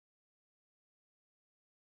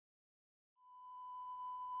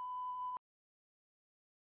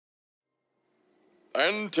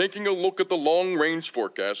And taking a look at the long-range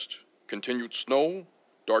forecast, continued snow,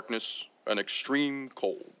 darkness, and extreme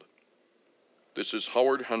cold. This is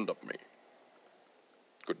Howard Handupme.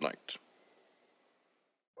 Good night.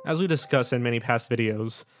 As we discussed in many past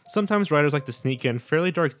videos, sometimes writers like to sneak in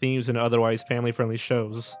fairly dark themes into otherwise family-friendly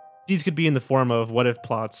shows. These could be in the form of what-if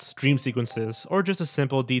plots, dream sequences, or just a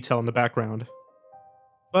simple detail in the background.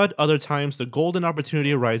 But other times, the golden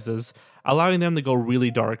opportunity arises, allowing them to go really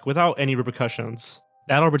dark without any repercussions.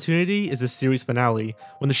 That opportunity is the series finale,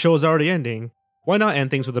 when the show is already ending. Why not end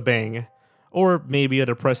things with a bang? Or maybe a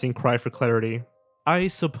depressing cry for clarity. I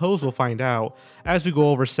suppose we'll find out, as we go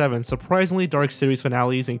over 7 surprisingly dark series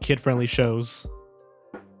finales and kid-friendly shows.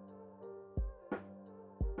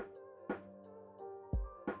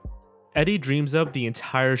 Eddie dreams up the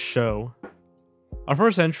entire show. Our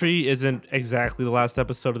first entry isn't exactly the last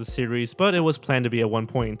episode of the series, but it was planned to be at one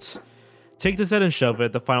point. Take This Ed and Shove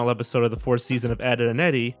It, the final episode of the 4th season of Ed, Edd n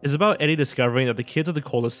Eddy, is about Eddie discovering that the kids of the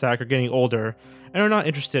cul-de-sac are getting older and are not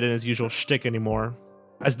interested in his usual shtick anymore.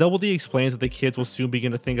 As Double D explains that the kids will soon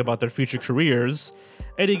begin to think about their future careers,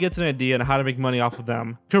 Eddie gets an idea on how to make money off of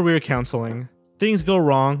them: career counseling. Things go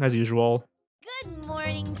wrong, as usual. Good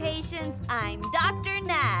morning, patients. I'm Dr.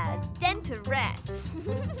 Naz, dentaress.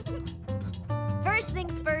 First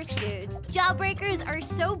things first, dudes. Jawbreakers are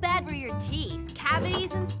so bad for your teeth.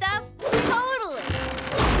 Cavities and stuff? Totally.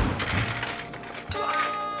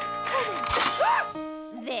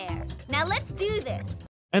 There. Now let's do this.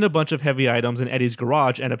 And a bunch of heavy items in Eddie's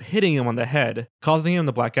garage end up hitting him on the head, causing him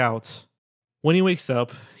to black out. When he wakes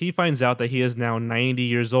up, he finds out that he is now 90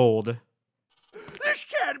 years old. This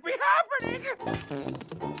can't be happening!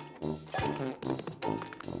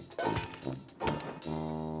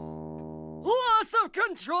 Loss of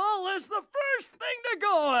control is the first thing to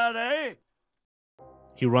go, Eddie!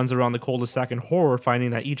 He runs around the cul-de-sac in horror,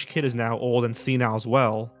 finding that each kid is now old and senile as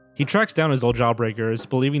well. He tracks down his old jawbreakers,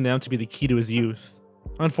 believing them to be the key to his youth.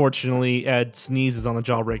 Unfortunately, Ed sneezes on the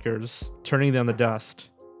jawbreakers, turning them to dust.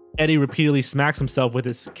 Eddie repeatedly smacks himself with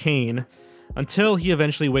his cane, until he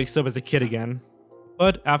eventually wakes up as a kid again.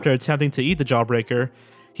 But after attempting to eat the jawbreaker,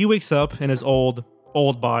 he wakes up in his old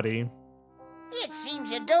body. It seems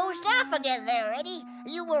you dozed off again there, Eddie.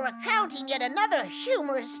 You were recounting yet another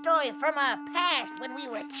humorous story from our past when we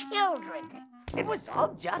were children. It was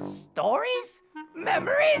all just stories?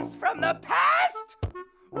 Memories from the past?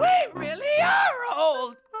 We really are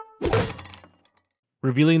old!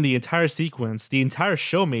 Revealing the entire sequence, the entire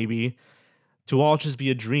show maybe, to all just be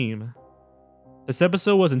a dream. This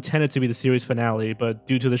episode was intended to be the series finale, but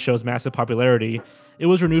due to the show's massive popularity, it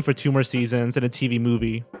was renewed for 2 more seasons and a TV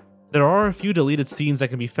movie. There are a few deleted scenes that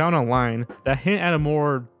can be found online that hint at a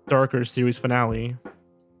more darker series finale.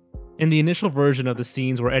 In the initial version of the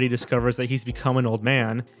scenes where Eddie discovers that he's become an old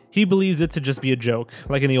man, he believes it to just be a joke,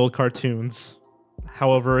 like in the old cartoons.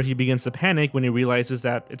 However, he begins to panic when he realizes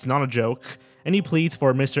that it's not a joke, and he pleads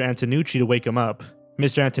for Mr. Antonucci to wake him up.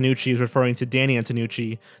 Mr. Antonucci is referring to Danny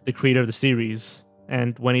Antonucci, the creator of the series,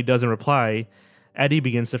 and when he doesn't reply, Eddie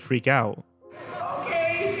begins to freak out.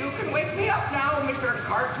 Okay, you can wake me up now, Mr.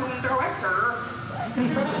 Cartoon Director.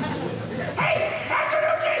 Hey,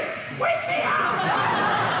 Antonucci, wake me up!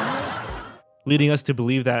 Leading us to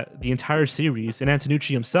believe that the entire series and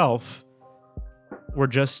Antonucci himself were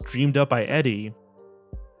just dreamed up by Eddie,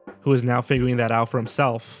 who is now figuring that out for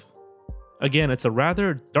himself. Again, it's a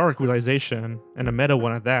rather dark realization, and a meta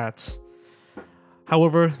one at that.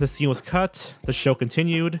 However, the scene was cut, the show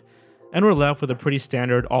continued, and we're left with a pretty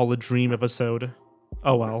standard all-a-dream episode.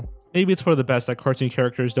 Oh well, maybe it's for the best that cartoon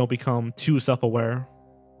characters don't become too self-aware.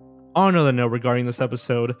 On another note regarding this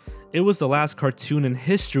episode, it was the last cartoon in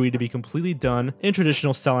history to be completely done in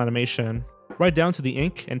traditional cell animation, right down to the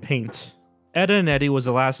ink and paint. Ed, Edd n Eddy was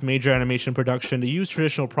the last major animation production to use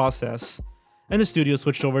traditional process, and the studio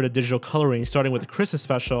switched over to digital coloring starting with the Christmas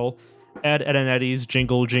special, Ed, Edd n Eddy's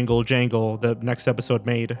Jingle Jingle Jangle, the next episode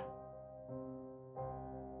made.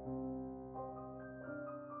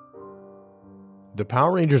 The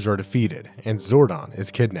Power Rangers are defeated, and Zordon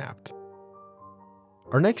is kidnapped.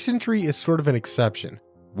 Our next entry is sort of an exception.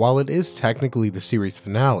 While it is technically the series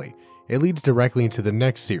finale, it leads directly into the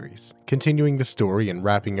next series, continuing the story and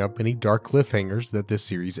wrapping up any dark cliffhangers that this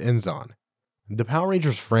series ends on. The Power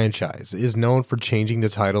Rangers franchise is known for changing the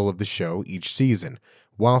title of the show each season,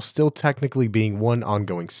 while still technically being one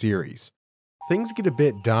ongoing series. Things get a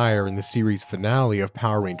bit dire in the series finale of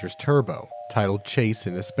Power Rangers Turbo, titled Chase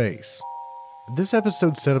into Space. This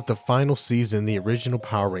episode set up the final season in the original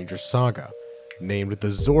Power Rangers saga, named the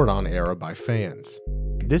Zordon era by fans.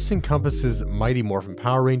 This encompasses Mighty Morphin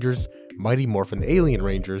Power Rangers, Mighty Morphin Alien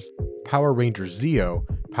Rangers, Power Rangers Zeo,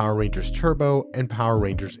 Power Rangers Turbo, and Power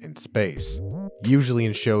Rangers in Space. Usually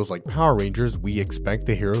in shows like Power Rangers, we expect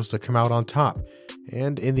the heroes to come out on top,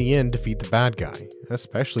 and in the end defeat the bad guy,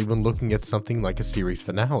 especially when looking at something like a series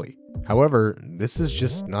finale. However, this is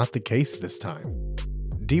just not the case this time.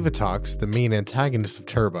 Divatox, the main antagonist of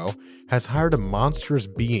Turbo, has hired a monstrous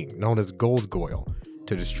being known as Goldgoyle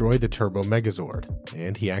to destroy the Turbo Megazord,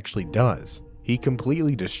 and he actually does. He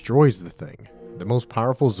completely destroys the thing, the most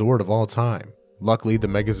powerful Zord of all time. Luckily, the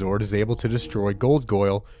Megazord is able to destroy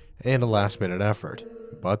Goldgoyle in a last-minute effort,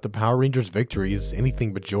 but the Power Rangers' victory is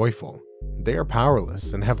anything but joyful. They are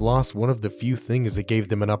powerless and have lost one of the few things that gave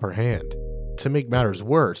them an upper hand. To make matters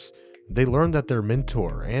worse, they learn that their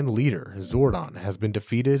mentor and leader, Zordon, has been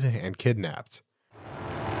defeated and kidnapped.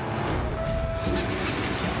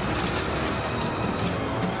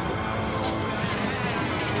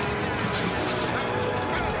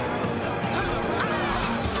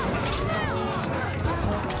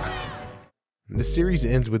 The series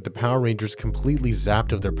ends with the Power Rangers completely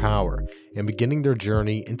zapped of their power and beginning their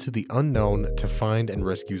journey into the unknown to find and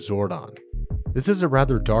rescue Zordon. This is a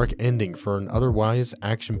rather dark ending for an otherwise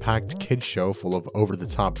action-packed kids show full of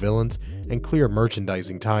over-the-top villains and clear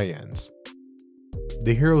merchandising tie-ins.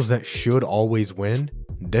 The heroes that should always win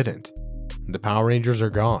didn't. The Power Rangers are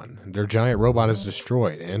gone, their giant robot is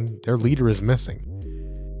destroyed, and their leader is missing.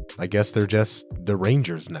 I guess they're just the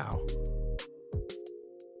Rangers now.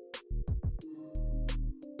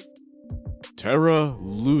 Terra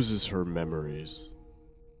loses her memories.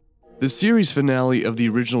 The series finale of the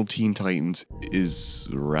original Teen Titans is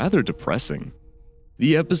rather depressing.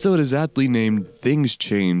 The episode is aptly named Things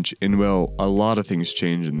Change, and well, a lot of things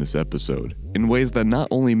change in this episode, in ways that not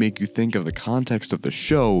only make you think of the context of the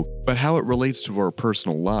show, but how it relates to our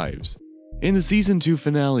personal lives. In the Season 2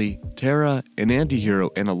 finale, Terra, an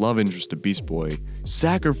anti-hero and a love interest to Beast Boy,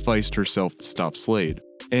 sacrificed herself to stop Slade,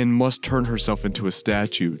 and must turn herself into a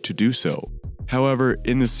statue to do so. However,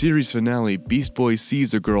 in the series finale, Beast Boy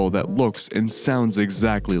sees a girl that looks and sounds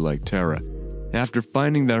exactly like Terra. After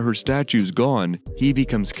finding that her statue's gone, he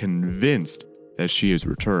becomes convinced that she has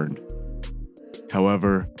returned.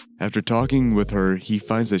 However, after talking with her, he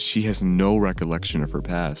finds that she has no recollection of her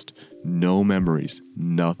past, no memories,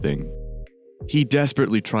 nothing. He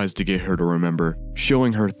desperately tries to get her to remember,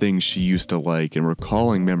 showing her things she used to like and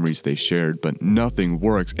recalling memories they shared, but nothing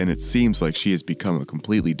works and it seems like she has become a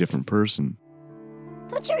completely different person.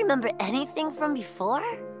 Don't you remember anything from before?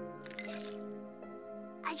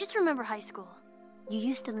 I just remember high school. You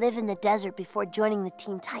used to live in the desert before joining the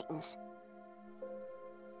Teen Titans.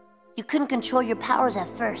 You couldn't control your powers at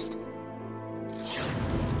first.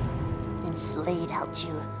 Then Slade helped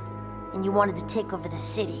you, and you wanted to take over the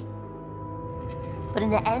city. But in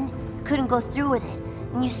the end, you couldn't go through with it,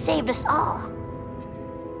 and you saved us all.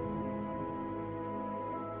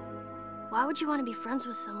 Why would you want to be friends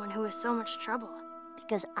with someone who has so much trouble?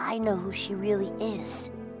 Because I know who she really is.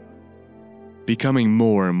 Becoming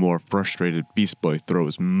more and more frustrated, Beast Boy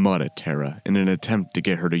throws mud at Terra in an attempt to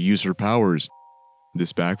get her to use her powers.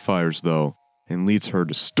 This backfires though, and leads her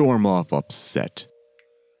to storm off upset.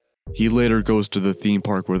 He later goes to the theme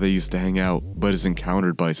park where they used to hang out, but is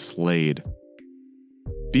encountered by Slade.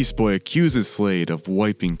 Beast Boy accuses Slade of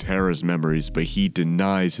wiping Terra's memories, but he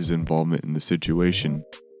denies his involvement in the situation.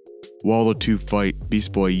 While the two fight,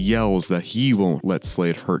 Beast Boy yells that he won't let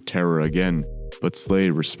Slade hurt Terra again, but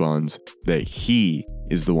Slade responds that he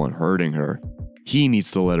is the one hurting her. He needs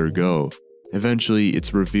to let her go. Eventually,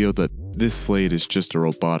 it's revealed that this Slade is just a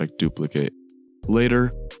robotic duplicate.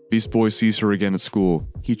 Later, Beast Boy sees her again at school.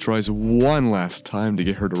 He tries one last time to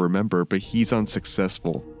get her to remember, but he's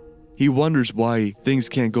unsuccessful. He wonders why things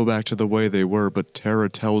can't go back to the way they were, but Terra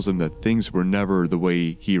tells him that things were never the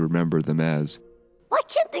way he remembered them as. Why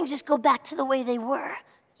can't things just go back to the way they were?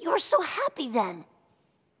 You were so happy then.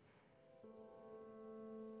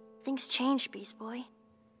 Things changed, Beast Boy.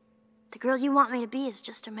 The girl you want me to be is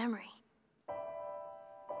just a memory.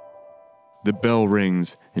 The bell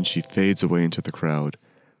rings, and she fades away into the crowd,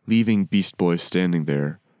 leaving Beast Boy standing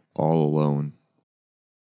there, all alone.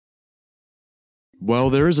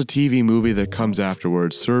 While there is a TV movie that comes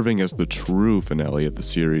afterwards serving as the true finale of the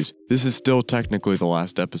series, this is still technically the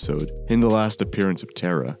last episode, and the last appearance of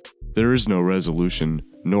Terra. There is no resolution,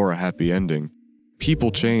 nor a happy ending.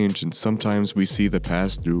 People change, and sometimes we see the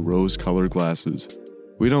past through rose-colored glasses.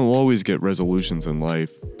 We don't always get resolutions in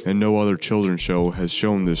life, and no other children's show has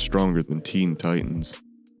shown this stronger than Teen Titans.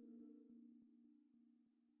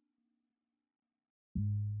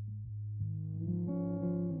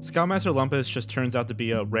 Scoutmaster Lumpus just turns out to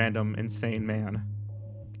be a random, insane man.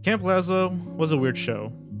 Camp Lazlo was a weird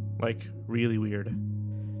show. Like, really weird.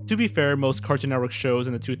 To be fair, most Cartoon Network shows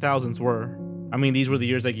in the 2000s were. I mean, these were the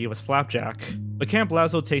years that gave us Flapjack. But Camp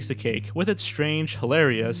Lazlo takes the cake with its strange,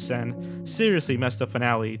 hilarious, and seriously messed up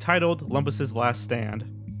finale titled Lumpus's Last Stand.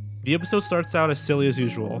 The episode starts out as silly as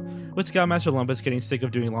usual, with Scoutmaster Lumpus getting sick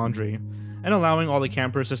of doing laundry, and allowing all the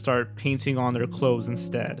campers to start painting on their clothes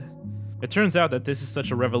instead. It turns out that this is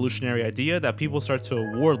such a revolutionary idea that people start to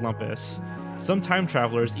award Lumpus. Some time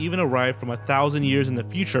travelers even arrive from 1,000 years in the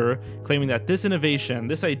future, claiming that this innovation,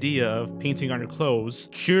 this idea of painting on your clothes,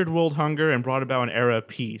 cured world hunger and brought about an era of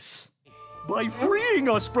peace. By freeing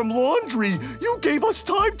us from laundry, you gave us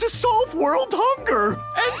time to solve world hunger!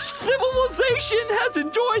 And civilization has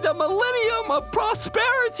enjoyed a millennium of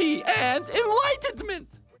prosperity and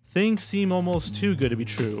enlightenment! Things seem almost too good to be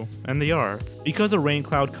true, and they are, because a rain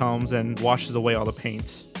cloud comes and washes away all the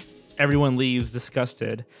paint. Everyone leaves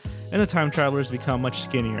disgusted, and the time travelers become much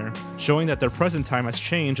skinnier, showing that their present time has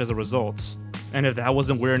changed as a result. And if that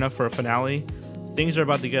wasn't weird enough for a finale, things are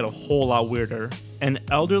about to get a whole lot weirder. An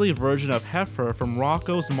elderly version of Heifer from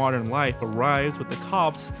Rocko's Modern Life arrives with the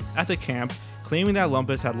cops at the camp, claiming that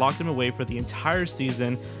Lumpus had locked him away for the entire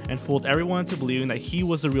season and fooled everyone into believing that he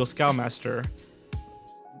was the real Scoutmaster.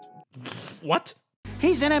 What?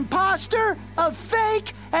 He's an imposter, a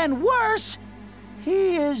fake, and worse,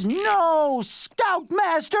 he is no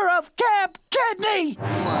Scoutmaster of Camp Kidney!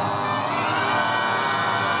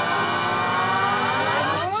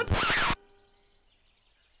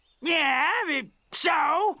 Yeah,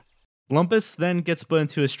 so? Lumpus then gets put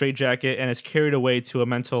into a straitjacket and is carried away to a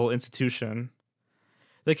mental institution.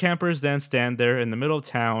 The campers then stand there in the middle of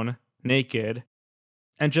town, naked,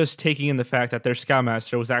 and just taking in the fact that their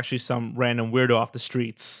Scoutmaster was actually some random weirdo off the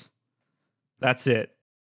streets. That's it.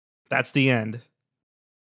 That's the end.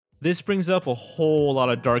 This brings up a whole lot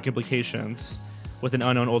of dark implications, with an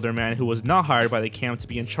unknown older man who was not hired by the camp to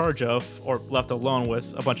be in charge of, or left alone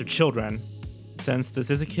with, a bunch of children. Since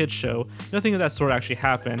this is a kid's show, nothing of that sort actually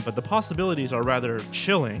happened, but the possibilities are rather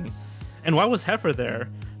chilling. And why was Heifer there?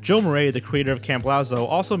 Joe Murray, the creator of Camp Lazlo,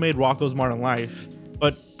 also made Rocko's Modern Life,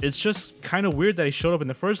 but it's just kind of weird that he showed up in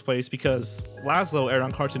the first place because Lazlo aired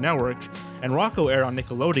on Cartoon Network and Rocko aired on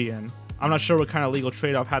Nickelodeon. I'm not sure what kind of legal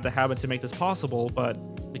trade-off had to happen to make this possible, but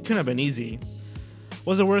it couldn't have been easy.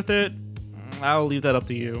 Was it worth it? I'll leave that up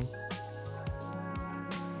to you.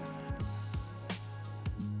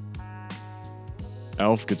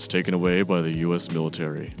 Alf gets taken away by the US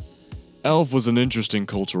military. Alf was an interesting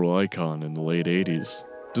cultural icon in the late 80s.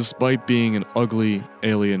 Despite being an ugly,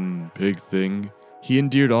 alien pig thing, he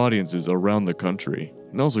endeared audiences around the country,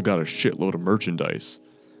 and also got a shitload of merchandise.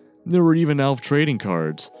 There were even Alf trading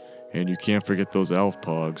cards, and you can't forget those Alf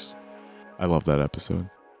Pogs. I love that episode.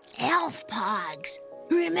 Alf Pogs.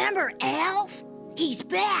 Remember Alf? He's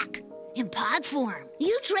back. In pod form.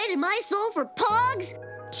 You traded my soul for Pogs?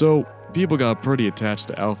 So, people got pretty attached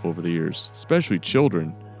to Alf over the years, especially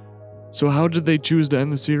children. So how did they choose to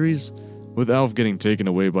end the series? With Alf getting taken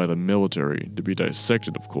away by the military to be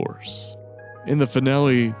dissected, of course. In the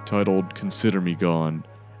finale, titled Consider Me Gone,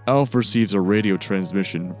 Alf receives a radio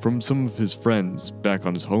transmission from some of his friends back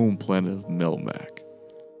on his home planet of Melmac.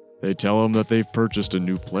 They tell him that they've purchased a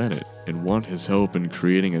new planet and want his help in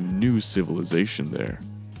creating a new civilization there.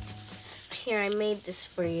 Here, I made this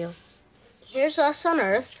for you. Here's us on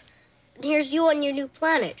Earth, and here's you on your new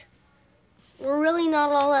planet. We're really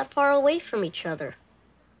not all that far away from each other.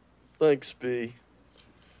 Thanks, B.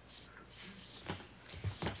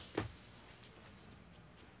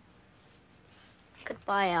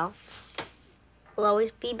 Goodbye, Alf. We'll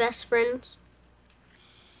always be best friends.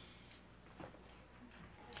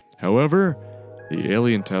 However, the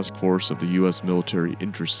alien task force of the US military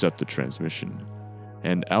intercept the transmission,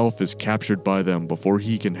 and Alf is captured by them before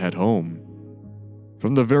he can head home.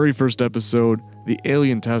 From the very first episode, the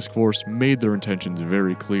alien task force made their intentions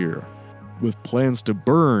very clear, with plans to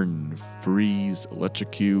burn, freeze,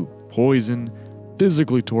 electrocute, poison,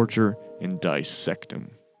 physically torture, and dissect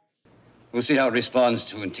him. We'll see how it responds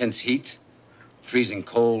to intense heat, freezing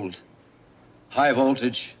cold, high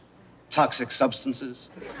voltage, toxic substances,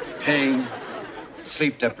 pain,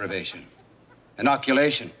 sleep deprivation,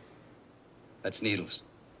 inoculation, that's needles,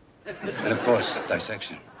 and of course,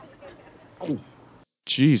 dissection.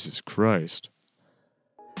 Jesus Christ.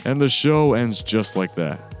 And the show ends just like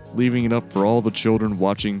that, leaving it up for all the children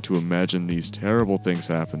watching to imagine these terrible things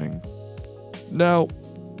happening. Now,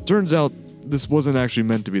 turns out this wasn't actually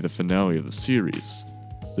meant to be the finale of the series.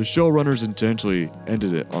 The showrunners intentionally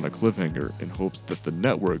ended it on a cliffhanger in hopes that the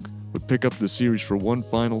network would pick up the series for one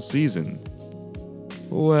final season.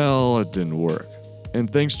 Well, it didn't work.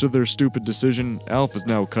 And thanks to their stupid decision, Alf is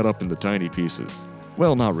now cut up into tiny pieces.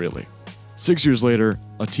 Well, not really. 6 years later,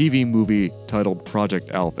 a TV movie titled Project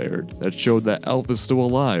Alf aired that showed that Alf is still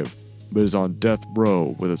alive, but is on death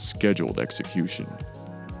row with a scheduled execution.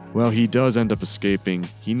 While he does end up escaping,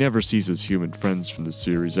 he never sees his human friends from the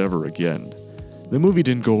series ever again. The movie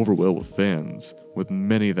didn't go over well with fans, with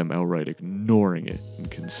many of them outright ignoring it and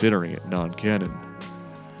considering it non-canon.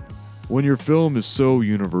 When your film is so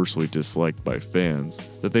universally disliked by fans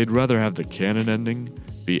that they'd rather have the canon ending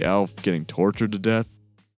be Alf getting tortured to death,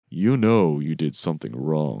 you know you did something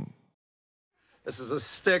wrong. This is a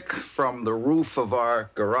stick from the roof of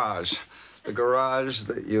our garage. The garage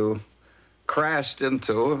that you crashed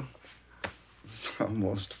into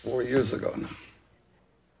almost 4 years ago now.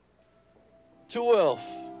 To Elf,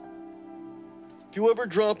 if you ever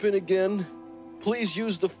drop in again, please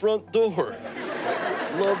use the front door.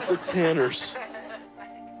 Love the Tanners.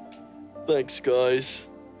 Thanks, guys.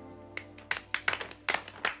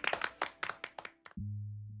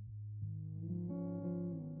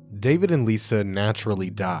 David and Lisa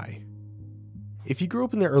naturally die. If you grew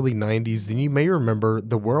up in the early 90s, then you may remember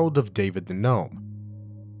The World of David the Gnome.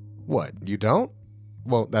 What, you don't?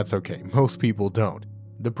 Well, that's okay, most people don't.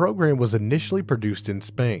 The program was initially produced in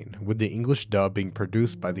Spain, with the English dub being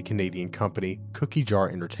produced by the Canadian company Cookie Jar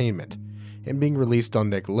Entertainment, and being released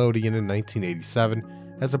on Nickelodeon in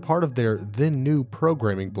 1987 as a part of their then new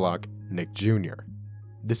programming block, Nick Jr.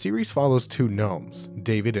 The series follows two gnomes,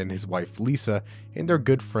 David and his wife Lisa, and their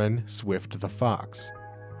good friend Swift the Fox.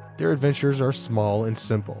 Their adventures are small and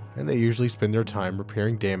simple, and they usually spend their time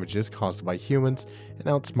repairing damages caused by humans and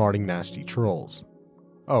outsmarting nasty trolls.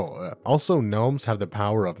 Also gnomes have the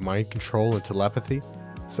power of mind control and telepathy,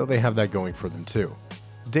 so they have that going for them too.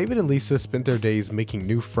 David and Lisa spent their days making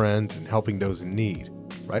new friends and helping those in need,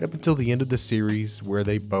 right up until the end of the series where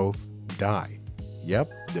they both die.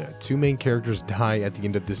 Yep, the two main characters die at the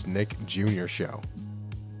end of this Nick Jr. show.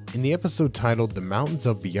 In the episode titled The Mountains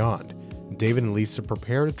of Beyond, David and Lisa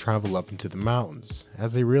prepare to travel up into the mountains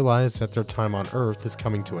as they realize that their time on Earth is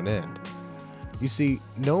coming to an end. You see,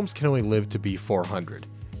 gnomes can only live to be 400,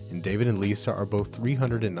 and David and Lisa are both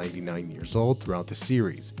 399 years old throughout the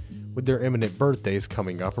series, with their imminent birthdays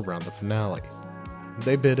coming up around the finale.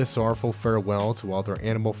 They bid a sorrowful farewell to all their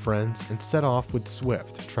animal friends and set off with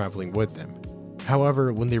Swift, traveling with them.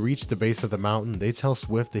 However, when they reach the base of the mountain, they tell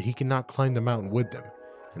Swift that he cannot climb the mountain with them,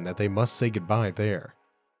 and that they must say goodbye there.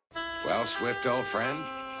 Well, Swift, old friend,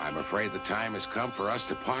 I'm afraid the time has come for us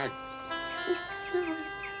to part.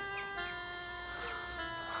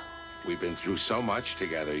 We've been through so much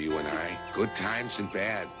together, you and I, good times and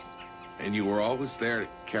bad. And you were always there to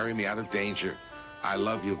carry me out of danger. I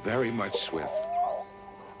love you very much, Swift.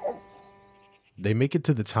 They make it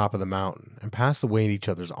to the top of the mountain and pass away in each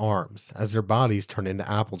other's arms as their bodies turn into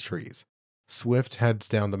apple trees. Swift heads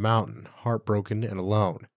down the mountain, heartbroken and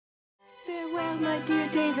alone. Farewell, my dear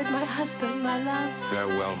David, my husband, my love.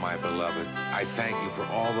 Farewell, my beloved. I thank you for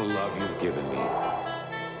all the love you've given me.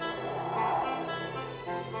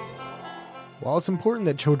 While it's important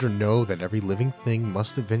that children know that every living thing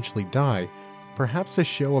must eventually die, perhaps a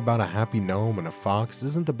show about a happy gnome and a fox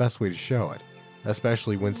isn't the best way to show it,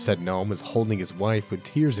 especially when said gnome is holding his wife with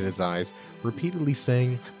tears in his eyes, repeatedly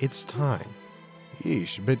saying, "It's time."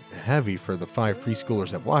 Yeesh, a bit heavy for the 5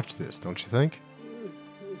 preschoolers that watch this, don't you think?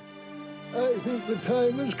 I think the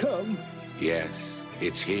time has come. Yes,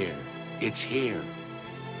 it's here. It's here.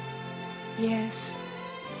 Yes.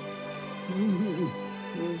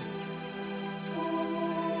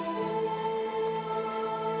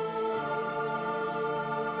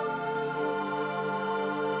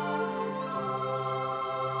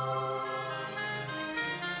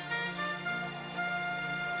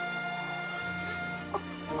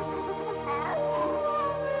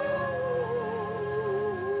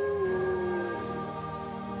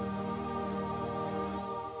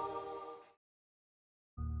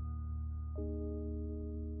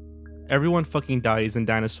 Everyone fucking dies in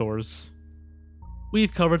Dinosaurs.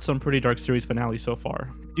 We've covered some pretty dark series finales so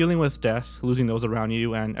far, dealing with death, losing those around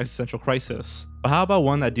you, and existential crisis. But how about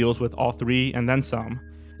one that deals with all three and then some?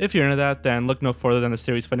 If you're into that, then look no further than the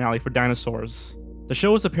series finale for Dinosaurs. The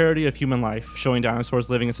show is a parody of human life, showing dinosaurs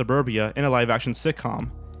living in suburbia in a live-action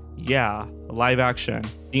sitcom. Yeah, live action.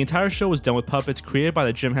 The entire show was done with puppets created by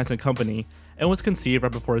the Jim Henson Company and was conceived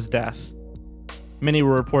right before his death. Many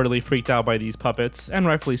were reportedly freaked out by these puppets, and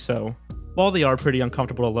rightfully so. While they are pretty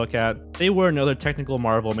uncomfortable to look at, they were another technical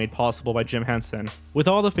marvel made possible by Jim Henson, with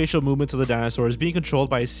all the facial movements of the dinosaurs being controlled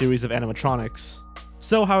by a series of animatronics.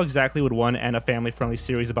 So how exactly would one end a family-friendly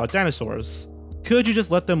series about dinosaurs? Could you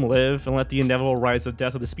just let them live and let the inevitable rise of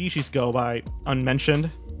death of the species go by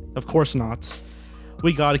unmentioned? Of course not.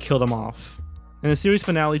 We gotta kill them off. In the series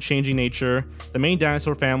finale Changing Nature, the main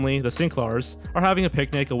dinosaur family, the Sinklars, are having a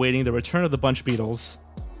picnic awaiting the return of the bunch beetles.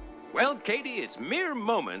 Well, Katie, it's mere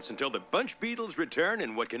moments until the bunch beetles return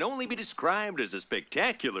in what can only be described as a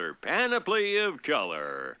spectacular panoply of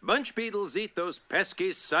color. Bunch beetles eat those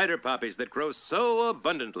pesky cider poppies that grow so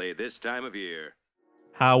abundantly this time of year.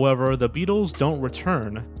 However, the beetles don't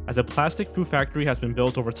return, as a plastic fruit factory has been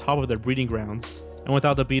built over top of their breeding grounds. And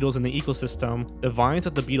without the beetles in the ecosystem, the vines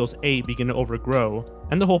that the beetles ate begin to overgrow,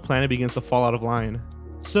 and the whole planet begins to fall out of line.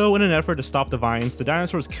 So in an effort to stop the vines, the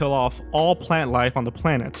dinosaurs kill off all plant life on the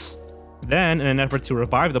planet. Then, in an effort to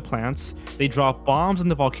revive the plants, they drop bombs in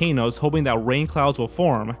the volcanoes hoping that rain clouds will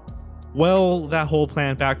form. Well, that whole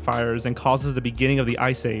plan backfires and causes the beginning of the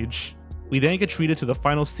Ice Age. We then get treated to the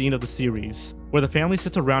final scene of the series, where the family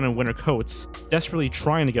sits around in winter coats, desperately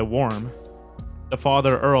trying to get warm. The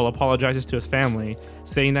father, Earl, apologizes to his family,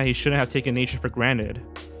 saying that he shouldn't have taken nature for granted.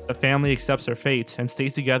 The family accepts their fate and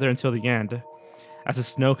stays together until the end, as the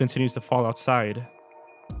snow continues to fall outside.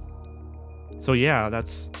 So yeah,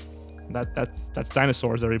 that's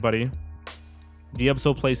Dinosaurs, everybody. The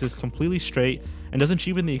episode plays this completely straight and doesn't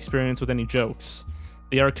cheapen the experience with any jokes.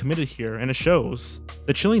 They are committed here, and it shows.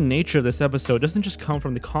 The chilling nature of this episode doesn't just come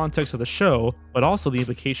from the context of the show, but also the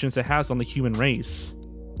implications it has on the human race.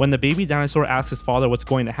 When the baby dinosaur asks his father what's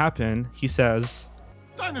going to happen, he says,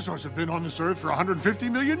 "Dinosaurs have been on this earth for 150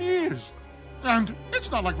 million years, and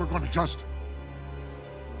it's not like we're going to just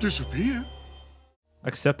disappear."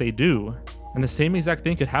 Except they do, and the same exact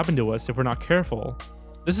thing could happen to us if we're not careful.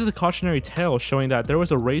 This is a cautionary tale showing that there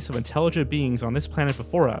was a race of intelligent beings on this planet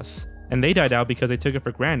before us, and they died out because they took it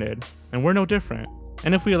for granted, and we're no different.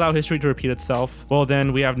 And if we allow history to repeat itself, well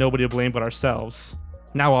then we have nobody to blame but ourselves.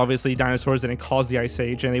 Now obviously dinosaurs didn't cause the Ice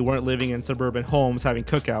Age and they weren't living in suburban homes having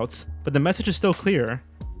cookouts, but the message is still clear.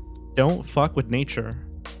 Don't fuck with nature.